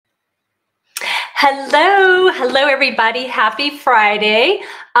Hello everybody. Happy Friday.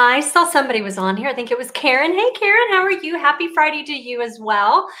 I saw somebody was on here. I think it was Karen. Hey Karen, how are you? Happy Friday to you as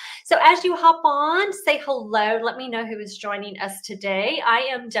well. So as you hop on, say hello. Let me know who is joining us today. I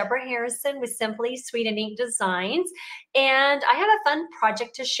am Debra Harrison with Simply Sweet and Ink Designs, and I have a fun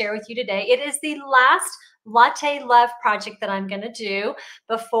project to share with you today. It is the last Latte Love project that I'm going to do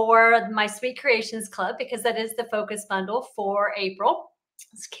before my Sweet Creations Club, because that is the focus bundle for April's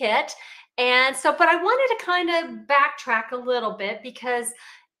kit. And so, but I wanted to kind of backtrack a little bit because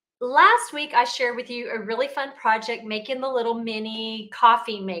last week I shared with you a really fun project making the little mini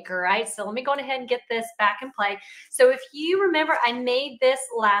coffee maker, right? So let me go ahead and get this back in play. So if you remember, I made this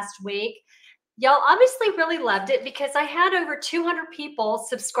last week. Y'all obviously really loved it because I had over 200 people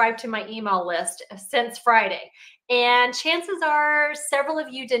subscribe to my email list since Friday. And chances are several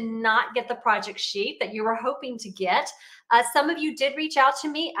of you did not get the project sheet that you were hoping to get. Some of you did reach out to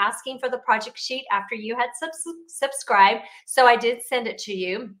me asking for the project sheet after you had subscribed. So I did send it to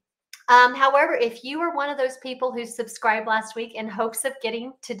you. However, if you were one of those people who subscribed last week in hopes of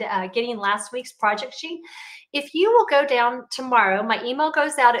getting last week's project sheet, if you will go down tomorrow, my email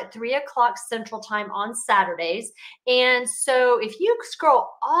goes out at 3 o'clock Central Time on Saturdays. And so if you scroll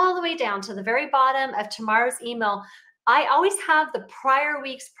all the way down to the very bottom of tomorrow's email, I always have the prior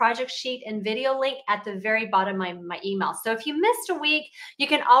week's project sheet and video link at the very bottom of my email. So if you missed a week, you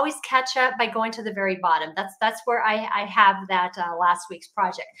can always catch up by going to the very bottom. That's where I have that last week's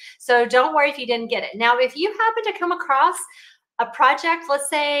project. So don't worry if you didn't get it. Now, if you happen to come across a project, let's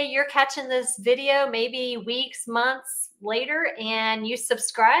say you're catching this video maybe weeks, months later, and you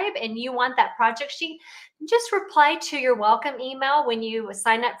subscribe and you want that project sheet, just reply to your welcome email when you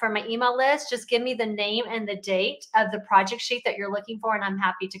sign up for my email list. Just give me the name and the date of the project sheet that you're looking for, and I'm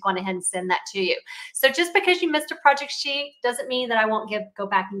happy to go ahead and send that to you. So just because you missed a project sheet doesn't mean that I won't go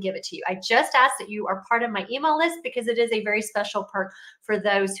back and give it to you. I just ask that you are part of my email list because it is a very special perk for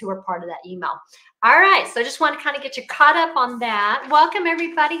those who are part of that email. All right, so I just want to kind of get you caught up on that. Welcome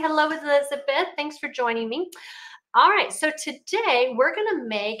everybody. Hello, Elizabeth. Thanks for joining me. All right, so today we're going to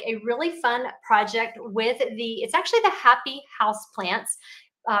make a really fun project with it's actually the Happy Houseplants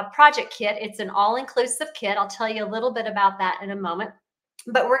project kit. It's an all-inclusive kit. I'll tell you a little bit about that in a moment.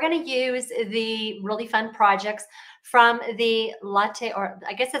 But we're going to use the really fun projects from the latte, or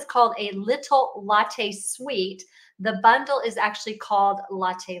I guess it's called A Little Latte Suite. The bundle is actually called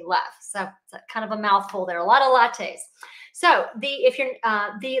Latte Love. So it's kind of a mouthful there, a lot of lattes. So A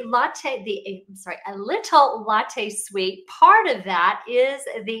Little Latte Suite, part of that is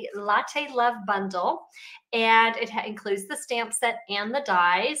the Latte Love bundle, and it includes the stamp set and the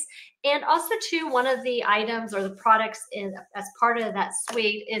dies. And also too, one of the items or the products as part of that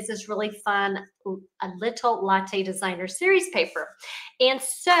suite is this really fun A Little Latte Designer Series paper. And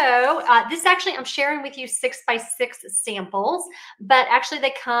so this actually, I'm sharing with you 6x6 samples, but actually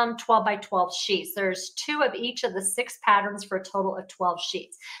they come 12x12 sheets. There's 2 of each of the 6 patterns for a total of 12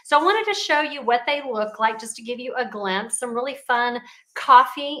 sheets. So I wanted to show you what they look like just to give you a glimpse, some really fun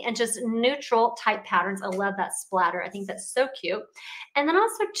coffee and just neutral type patterns. I love that splatter. I think that's so cute. And then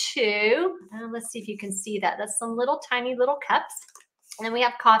also too, let's see if you can see that. That's some little tiny little cups. And then we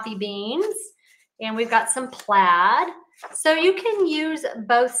have coffee beans, and we've got some plaid. So you can use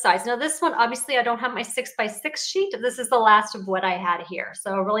both sides. Now this one, obviously I don't have my 6x6 sheet. This is the last of what I had here.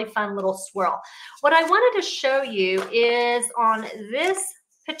 So a really fun little swirl. What I wanted to show you is on this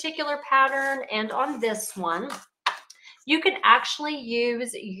particular pattern and on this one, you can actually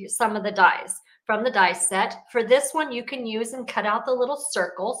use some of the dies from the die set. For this one, you can use and cut out the little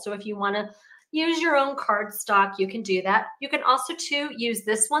circle. So if you want to use your own cardstock, you can do that. You can also too use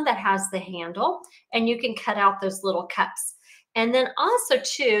this one that has the handle, and you can cut out those little cups. And then also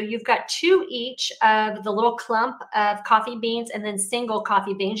too, you've got 2 each of the little clump of coffee beans, and then single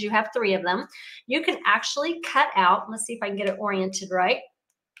coffee beans. You have 3 of them. You can actually cut out, let's see if I can get it oriented right.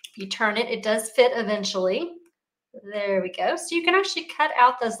 If you turn it, it does fit eventually. There we go. So you can actually cut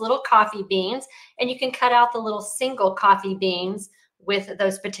out those little coffee beans, and you can cut out the little single coffee beans with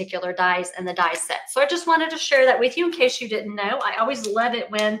those particular dies and the die set. So I just wanted to share that with you in case you didn't know. I always love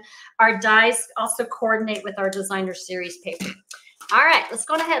it when our dies also coordinate with our designer series paper. All right, let's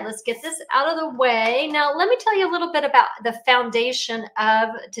go ahead. Let's get this out of the way. Now, let me tell you a little bit about the foundation of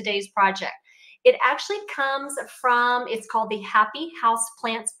today's project. It actually comes from, it's called the Happy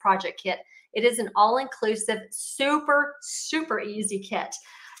Houseplants project kit. It is an all-inclusive, super, super easy kit.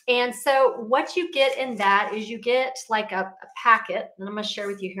 And so what you get in that is you get like a packet, and I'm going to share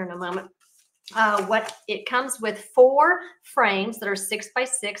with you here in a moment. What it comes with 4 frames that are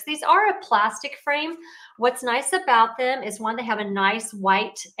 6x6. These are a plastic frame. What's nice about them is one, they have a nice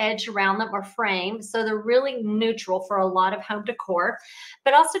white edge around them or frame, so they're really neutral for a lot of home decor.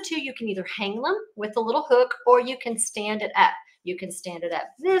 But also too, you can either hang them with a little hook or you can stand it up. You can stand it up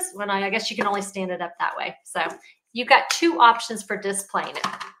this one. I guess you can only stand it up that way. So you've got two options for displaying it.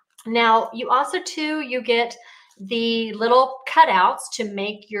 Now, you also too, you get the little cutouts to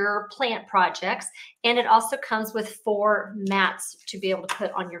make your plant projects, and it also comes with 4 mats to be able to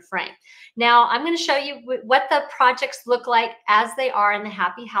put on your frame. Now, I'm going to show you what the projects look like as they are in the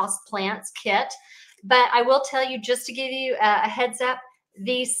Happy Houseplants kit, but I will tell you, just to give you a heads up,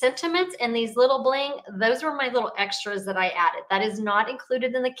 these sentiments and these little bling, those were my little extras that I added. That is not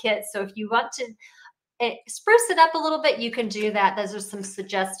included in the kit, so if you want to spruce it up a little bit, you can do that. Those are some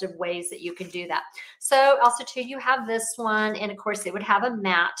suggestive ways that you can do that. So also too, you have this one, and of course it would have a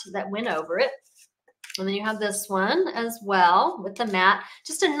mat that went over it. And then you have this one as well with the mat.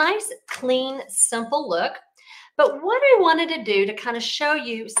 Just a nice, clean, simple look. But what I wanted to do to kind of show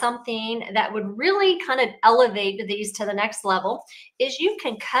you something that would really kind of elevate these to the next level is you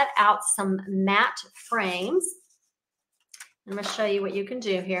can cut out some matte frames. I'm going to show you what you can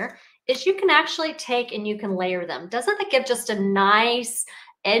do here. Is you can actually take and you can layer them. Doesn't that give just a nice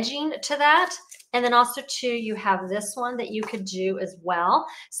edging to that? And then also too, you have this one that you could do as well.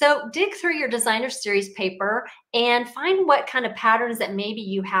 So dig through your designer series paper and find what kind of patterns that maybe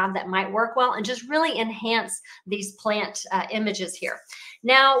you have that might work well and just really enhance these plant images here.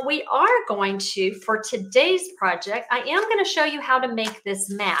 Now we are going to, for today's project, I am going to show you how to make this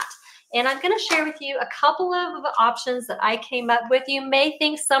mat. And I'm going to share with you a couple of options that I came up with. You may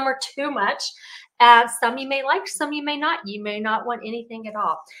think some are too much. Some you may like, some you may not. You may not want anything at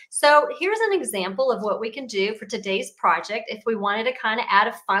all. So here's an example of what we can do for today's project. If we wanted to kind of add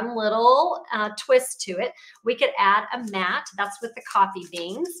a fun little twist to it, we could add a mat. That's with the coffee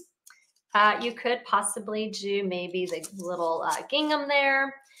beans. You could possibly do maybe the little gingham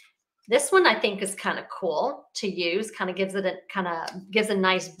there. This one I think is kind of cool to use, kind of gives a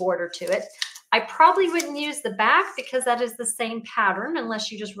nice border to it. I probably wouldn't use the back because that is the same pattern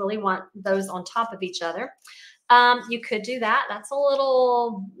unless you just really want those on top of each other. You could do that. That's a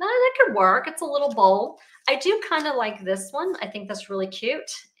little, that could work. It's a little bold. I do kind of like this one. I think that's really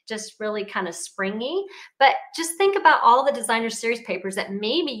cute. Just really kind of springy. But just think about all the designer series papers that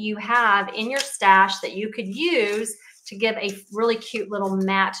maybe you have in your stash that you could use to give a really cute little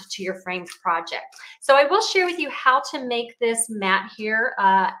mat to your framed project. So I will share with you how to make this mat here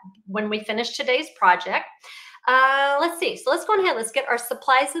when we finish today's project. Let's see. So let's go ahead. Let's get our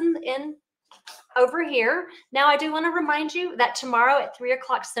supplies in over here. Now I do want to remind you that tomorrow at 3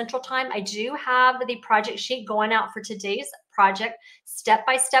 o'clock Central Time, I do have the project sheet going out for today's project,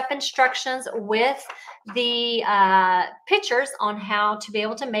 step-by-step instructions with the pictures on how to be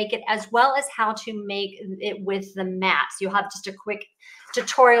able to make it, as well as how to make it with the mats. You'll have just a quick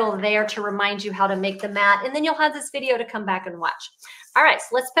tutorial there to remind you how to make the mat, and then you'll have this video to come back and watch. All right, so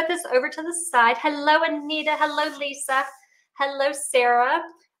let's put this over to the side. Hello, Anita. Hello, Lisa. Hello, Sarah.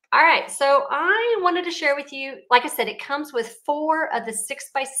 All right, so I wanted to share with you, like I said, it comes with 4 of the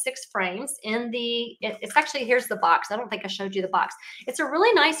 6x6 frames in the, it's actually, here's the box. I don't think I showed you the box. It's a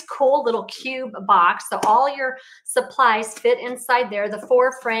really nice, cool little cube box. So all your supplies fit inside there, the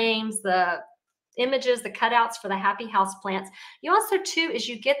 4 frames, the images, the cutouts for the Happy Houseplants. You also too, is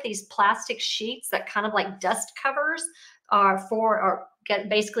you get these plastic sheets that kind of like dust covers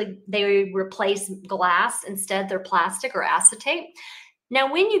basically they replace glass. Instead, they're plastic or acetate. Now,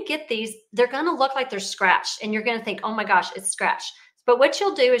 when you get these, they're going to look like they're scratched, and you're going to think, oh my gosh, it's scratched. But what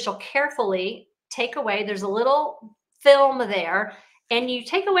you'll do is you'll carefully take away, there's a little film there, and you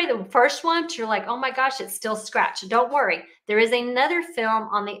take away the first one, you're like, oh my gosh, it's still scratched. Don't worry. There is another film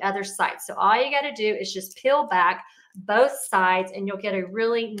on the other side. So all you got to do is just peel back both sides, and you'll get a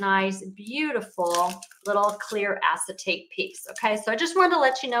really nice, beautiful little clear acetate piece. Okay, so I just wanted to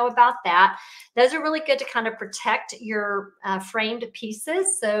let you know about that. Those are really good to kind of protect your framed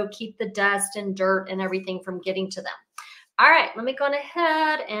pieces. So keep the dust and dirt and everything from getting to them. All right, let me go on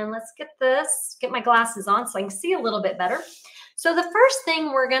ahead and let's get my glasses on so I can see a little bit better. So the first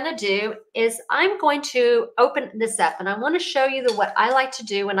thing we're going to do is I'm going to open this up, and I want to show you what I like to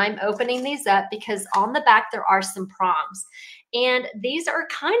do when I'm opening these up, because on the back there are some prongs. And these are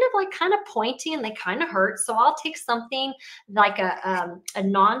kind of pointy and they kind of hurt. So I'll take something like a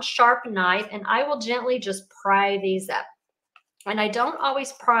non-sharp knife, and I will gently just pry these up. And I don't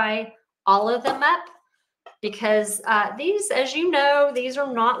always pry all of them up, because these, as you know, these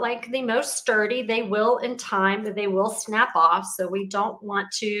are not like the most sturdy. They will, in time, they will snap off. So we don't want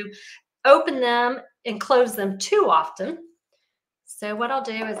to open them and close them too often. So what I'll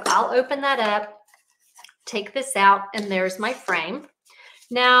do is I'll open that up, Take this out, and there's my frame.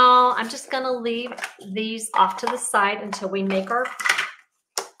 Now I'm just going to leave these off to the side until we make our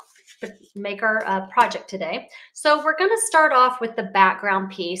project today. So we're going to start off with the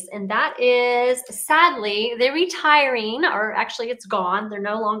background piece, and that is, sadly, they're retiring, or actually it's gone. They're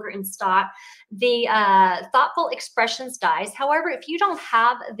no longer in stock. The Thoughtful Expressions dies. However, if you don't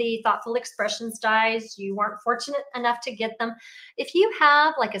have the Thoughtful Expressions dies, you weren't fortunate enough to get them. If you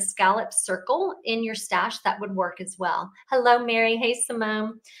have like a scallop circle in your stash, that would work as well. Hello, Mary. Hey,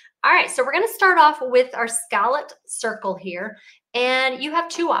 Simone. All right, so we're going to start off with our scalloped circle here. And you have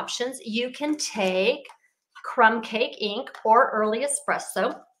two options. You can take crumb cake ink or early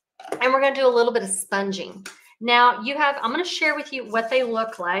espresso, and we're going to do a little bit of sponging. Now I'm going to share with you what they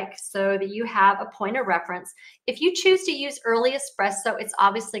look like so that you have a point of reference. If you choose to use early espresso, it's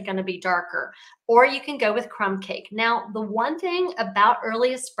obviously going to be darker, or you can go with crumb cake. Now, the one thing about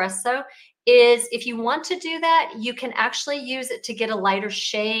early espresso is if you want to do that, you can actually use it to get a lighter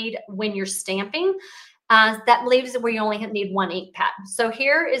shade when you're stamping. That leaves it where you only need one ink pad. So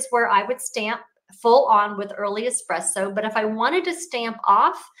here is where I would stamp full on with early espresso. But if I wanted to stamp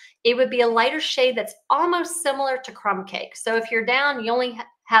off, it would be a lighter shade that's almost similar to crumb cake. So if you're down, you only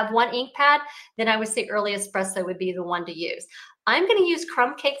have one ink pad, then I would say early espresso would be the one to use. I'm going to use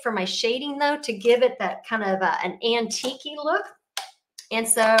crumb cake for my shading though, to give it that kind of an antique-y look. And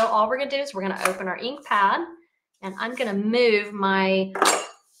so all we're going to do is we're going to open our ink pad, and I'm going to move my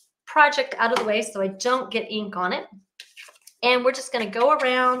project out of the way so I don't get ink on it. And we're just going to go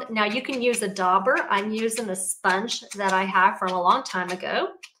around. Now you can use a dauber. I'm using a sponge that I have from a long time ago.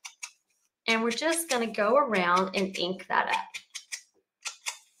 And we're just going to go around and ink that up.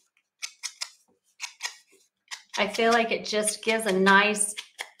 I feel like it just gives a nice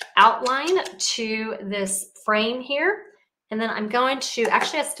outline to this frame here. And then I'm going to,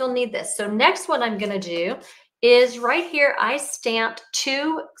 actually I still need this. So next what I'm going to do is right here, I stamped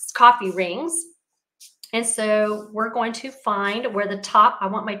 2 coffee rings. And so we're going to find where the top, I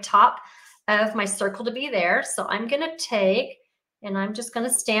want my top of my circle to be there. So I'm going to take, and I'm just going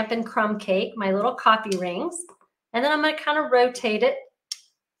to stamp in crumb cake, my little coffee rings. And then I'm going to kind of rotate it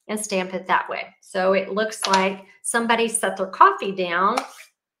and stamp it that way. So it looks like somebody set their coffee down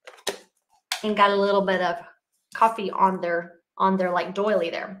and got a little bit of coffee on their like doily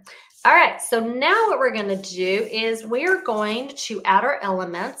there. All right, so now what we're going to do is we're going to add our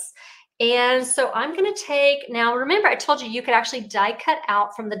elements. And so I'm going to take, now remember I told you you could actually die cut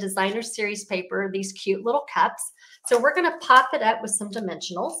out from the designer series paper these cute little cups. So we're going to pop it up with some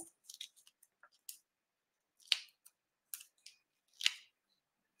dimensionals.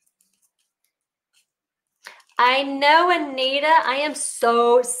 I know, Anita, I am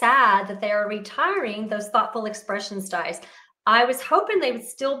so sad that they are retiring those Thoughtful Expressions dies. I was hoping they would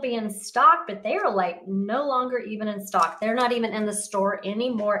still be in stock, but they are like no longer even in stock. They're not even in the store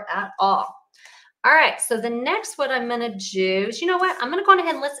anymore at all. All right, so the next what I'm going to do is, you know what? I'm going to go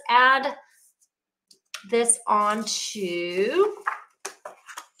ahead and let's add this onto,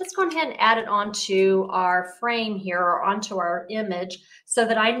 let's go ahead and add it onto our frame here or onto our image so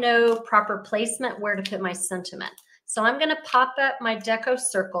that I know proper placement where to put my sentiment. So I'm going to pop up my deco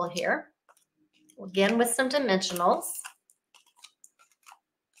circle here, again with some dimensionals.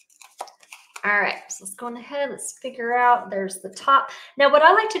 All right, so let's go on ahead. Let's figure out, there's the top. Now, what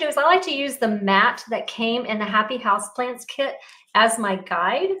I like to do is I like to use the mat that came in the Happy Houseplants kit as my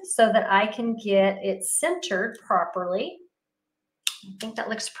guide so that I can get it centered properly. I think that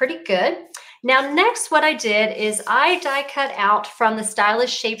looks pretty good. Now, next what I did is I die cut out from the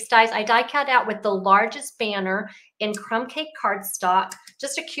Stylish Shapes dies. I die cut out with the largest banner in crumb cake cardstock,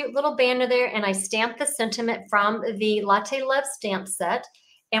 just a cute little banner there, and I stamped the sentiment from the Latte Love stamp set.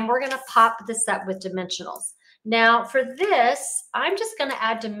 And we're going to pop this up with dimensionals. Now for this, I'm just going to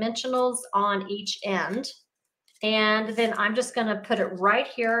add dimensionals on each end. And then I'm just going to put it right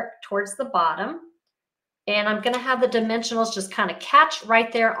here towards the bottom. And I'm going to have the dimensionals just kind of catch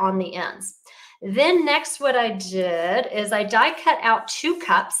right there on the ends. Then next what I did is I die cut out 2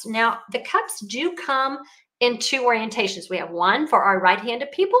 cups. Now the cups do come in 2 orientations. We have one for our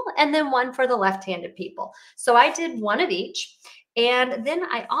right-handed people and then one for the left-handed people. So I did one of each. And then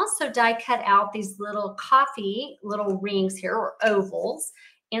I also die cut out these little coffee little rings here, or ovals.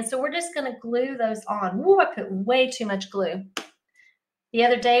 And so we're just going to glue those on. Ooh, I put way too much glue. The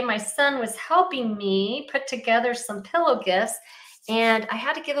other day, my son was helping me put together some pillow gifts, and I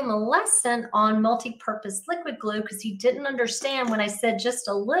had to give him a lesson on multi-purpose liquid glue because he didn't understand when I said just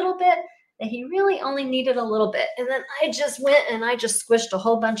a little bit, that he really only needed a little bit. And then I just went and I just squished a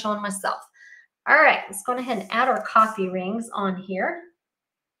whole bunch on myself. All right, let's go ahead and add our coffee rings on here.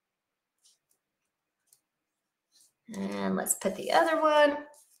 And let's put the other one.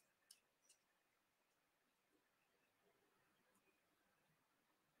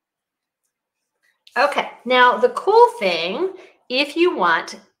 Okay, now the cool thing, if you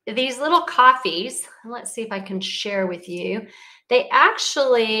want these little coffees, let's see if I can share with you. They have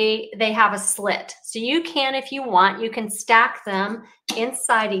a slit. So you can, if you want, you can stack them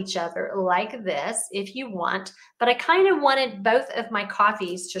inside each other like this if you want. But I kind of wanted both of my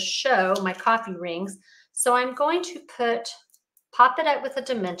coffees to show my coffee rings. So I'm going to pop it up with a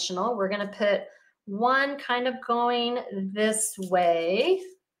dimensional. We're going to put one kind of going this way.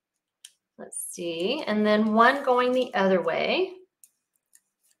 Let's see, and then one going the other way.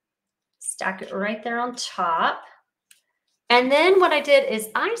 Stack it right there on top. And then what I did is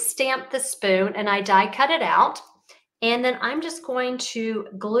I stamped the spoon and I die cut it out. And then I'm just going to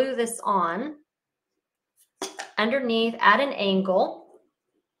glue this on underneath at an angle,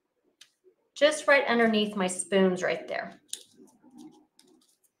 just right underneath my spoons right there.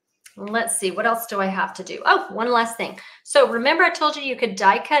 Let's see, what else do I have to do? Oh, one last thing. So remember I told you you could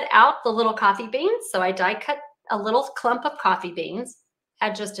die cut out the little coffee beans? So I die cut a little clump of coffee beans,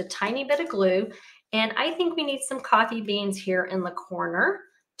 add just a tiny bit of glue, and I think we need some coffee beans here in the corner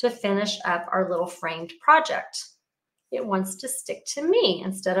to finish up our little framed project. It wants to stick to me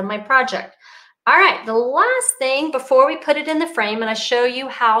instead of my project. All right, the last thing before we put it in the frame, and I show you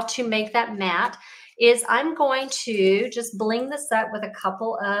how to make that mat, is I'm going to just bling this up with a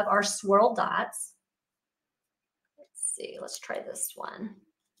couple of our swirl dots. Let's see, let's try this one.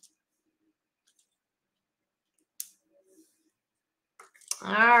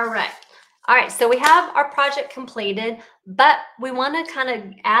 All right, so we have our project completed, but we want to kind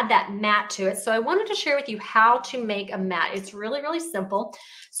of add that mat to it. So I wanted to share with you how to make a mat. It's really, really simple.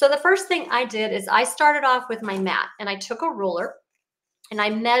 So the first thing I did is I started off with my mat and I took a ruler and I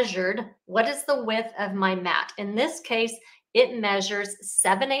measured what is the width of my mat. In this case, it measures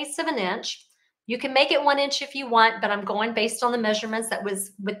 7/8 of an inch. You can make it 1 inch if you want, but I'm going based on the measurements that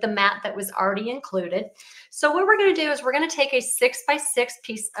was with the mat that was already included. So what we're going to do is we're going to take a 6x6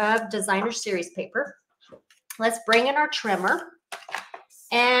 piece of designer series paper. Let's bring in our trimmer.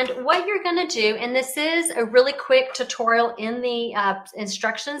 And what you're going to do, and this is a really quick tutorial in the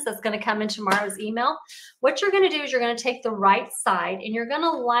instructions that's going to come in tomorrow's email. What you're going to do is you're going to take the right side and you're going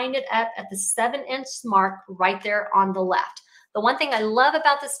to line it up at the 7-inch mark right there on the left. The one thing I love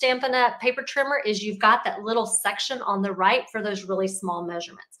about the Stampin' Up! Paper trimmer is you've got that little section on the right for those really small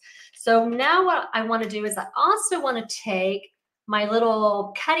measurements. So now what I want to do is I also want to take my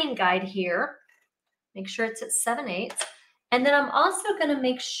little cutting guide here, make sure it's at 7/8. And then I'm also going to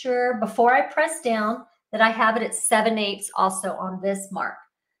make sure before I press down that I have it at 7/8 also on this mark.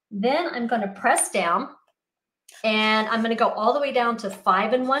 Then I'm going to press down and I'm going to go all the way down to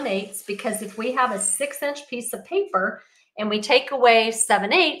 5 1/8 because if we have a 6-inch piece of paper and we take away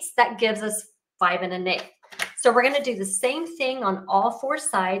 7/8, that gives us 5 1/8. So we're going to do the same thing on all 4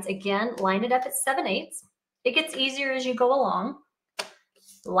 sides. Again, line it up at 7/8. It gets easier as you go along.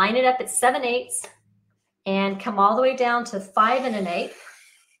 Line it up at 7/8. And come all the way down to 5 1/8.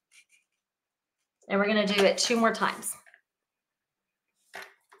 And we're going to do it 2 more times.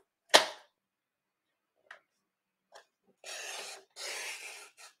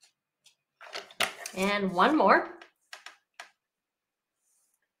 And 1 more.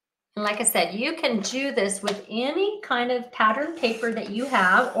 And like I said, you can do this with any kind of pattern paper that you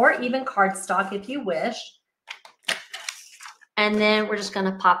have, or even cardstock if you wish. And then we're just going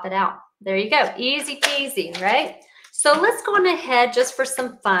to pop it out. There you go. Easy peasy, right? So let's go on ahead just for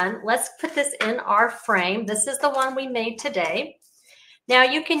some fun. Let's put this in our frame. This is the one we made today. Now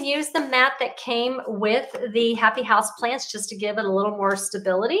you can use the mat that came with the Happy Houseplants just to give it a little more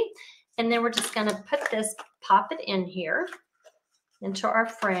stability. And then we're just going to put this, pop it in here into our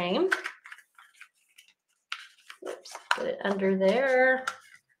frame. Oops, put it under there.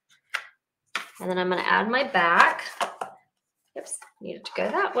 And then I'm going to add my back. Oops, needed to go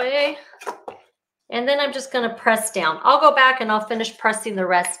that way. And then I'm just going to press down. I'll go back and I'll finish pressing the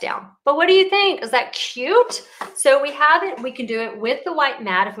rest down. But what do you think? Is that cute? So we have it. We can do it with the white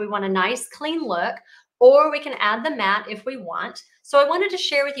mat if we want a nice clean look, or we can add the mat if we want. So I wanted to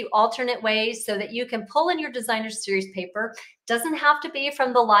share with you alternate ways so that you can pull in your designer series paper. Doesn't have to be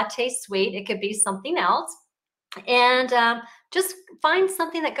from the Latte Suite. It could be something else. And just find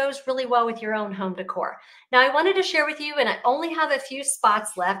something that goes really well with your own home decor. Now, I wanted to share with you, and I only have a few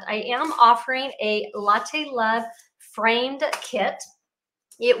spots left. I am offering a Latte Love framed kit.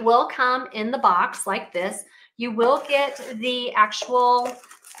 It will come in the box like this. You will get the actual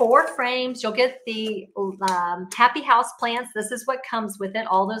 4 frames. You'll get the Happy Houseplants. This is what comes with it,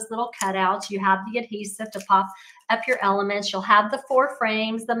 all those little cutouts. You have the adhesive to pop up your elements. You'll have the 4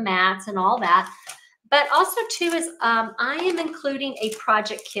 frames, the mats, and all that. But also too is I am including a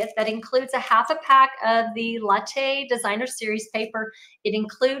project kit that includes a half a pack of the Latte Designer Series paper. It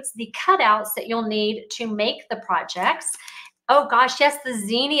includes the cutouts that you'll need to make the projects. Oh gosh, yes, the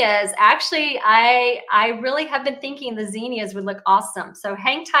zinnias. Actually, I really have been thinking the zinnias would look awesome. So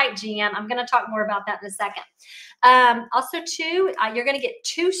hang tight, GM. I'm going to talk more about that in a second. Also, too, you're going to get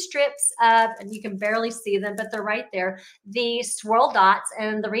 2 strips of, and you can barely see them, but they're right there, the swirl dots.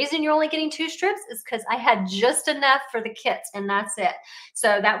 And the reason you're only getting 2 strips is because I had just enough for the kit, and that's it.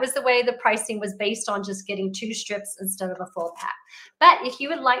 So that was the way the pricing was based on just getting 2 strips instead of a full pack. But if you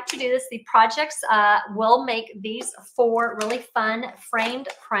would like to do this, the projects will make these 4 really fun framed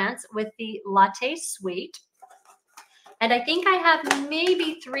prints with the Latte Suite. And I think I have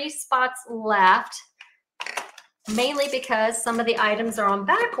maybe 3 spots left, mainly because some of the items are on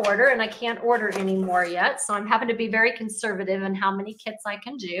back order and I can't order anymore yet. So I'm having to be very conservative in how many kits I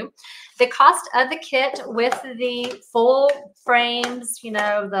can do. The cost of the kit with the full frames, you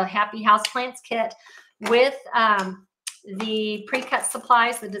know, the Happy Houseplants kit with the pre-cut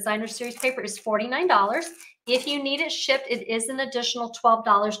supplies, the Designer Series paper, is $49. If you need it shipped, it is an additional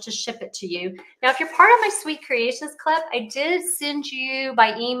 $12 to ship it to you. Now, if you're part of my Sweet Creations Club, I did send you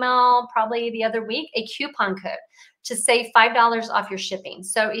by email probably the other week a coupon code to save $5 off your shipping.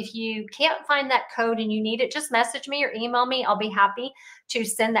 So if you can't find that code and you need it, just message me or email me. I'll be happy to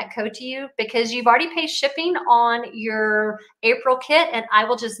send that code to you because you've already paid shipping on your April kit and I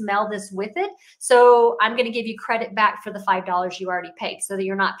will just mail this with it. So I'm going to give you credit back for the $5 you already paid so that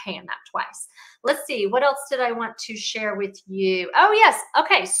you're not paying that twice. Let's see, what else did I want to share with you? Oh, yes.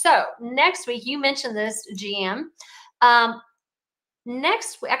 Okay, so next week, you mentioned this, GM.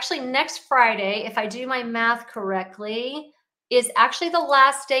 Next Friday, if I do my math correctly, is actually the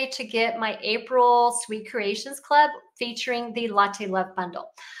last day to get my April Sweet Creations Club featuring the Latte Love Bundle.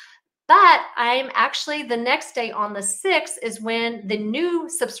 But I'm actually, the next day on the 6th is when the new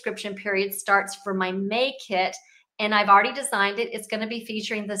subscription period starts for my May kit. And I've already designed it. It's going to be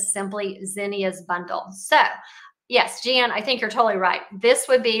featuring the Simply Zinnias bundle. So yes, Jan, I think you're totally right. This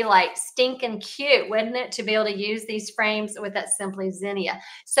would be like stinking cute, wouldn't it, to be able to use these frames with that Simply Zinnia.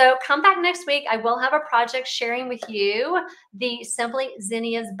 So come back next week. I will have a project sharing with you the Simply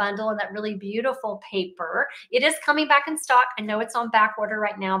Zinnias bundle and that really beautiful paper. It is coming back in stock. I know it's on back order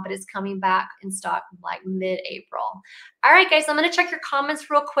right now, but it's coming back in stock like mid-April. All right, guys, I'm going to check your comments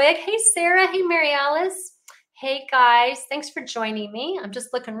real quick. Hey, Sarah. Hey, Mary Alice. Hey, guys. Thanks for joining me. I'm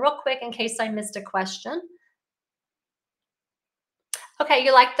just looking real quick in case I missed a question. Okay,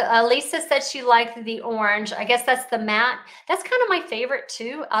 you like the, Lisa said she liked the orange. I guess that's the matte. That's kind of my favorite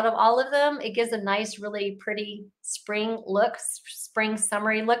too, out of all of them. It gives a nice, really pretty spring look, spring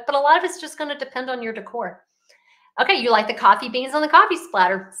summery look, but a lot of it's just going to depend on your decor. Okay, you like the coffee beans on the coffee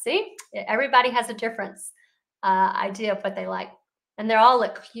splatter. See, everybody has a difference idea of what they like, and they all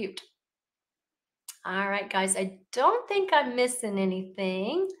look cute. All right, guys, I don't think I'm missing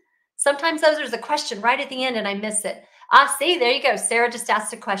anything. Sometimes there's a question right at the end and I miss it. Ah, see, there you go. Sarah just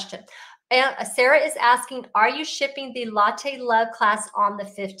asked a question. Sarah is asking, are you shipping the Latte Love class on the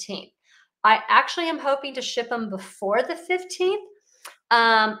 15th? I actually am hoping to ship them before the 15th.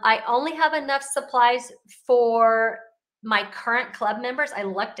 I only have enough supplies for my current club members. I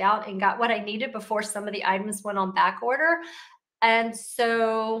lucked out and got what I needed before some of the items went on back order. And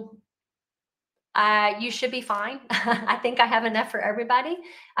so you should be fine. I think I have enough for everybody.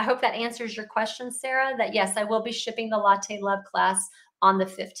 I hope that answers your question, Sarah, that yes, I will be shipping the Latte Love class on the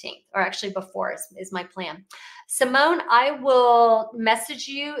 15th, or actually before is my plan. Simone, I will message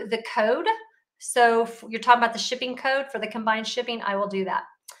you the code. So if you're talking about the shipping code for the combined shipping, I will do that.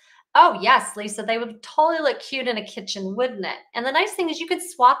 Oh, yes, Lisa, they would totally look cute in a kitchen, wouldn't it? And the nice thing is you could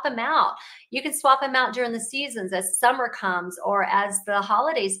swap them out. You can swap them out during the seasons as summer comes or as the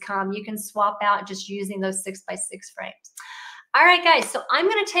holidays come. You can swap out just using those 6x6 frames. All right, guys, so I'm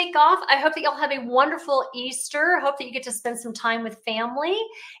going to take off. I hope that y'all have a wonderful Easter. I hope that you get to spend some time with family,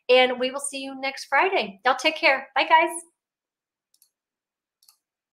 and we will see you next Friday. Y'all take care. Bye, guys.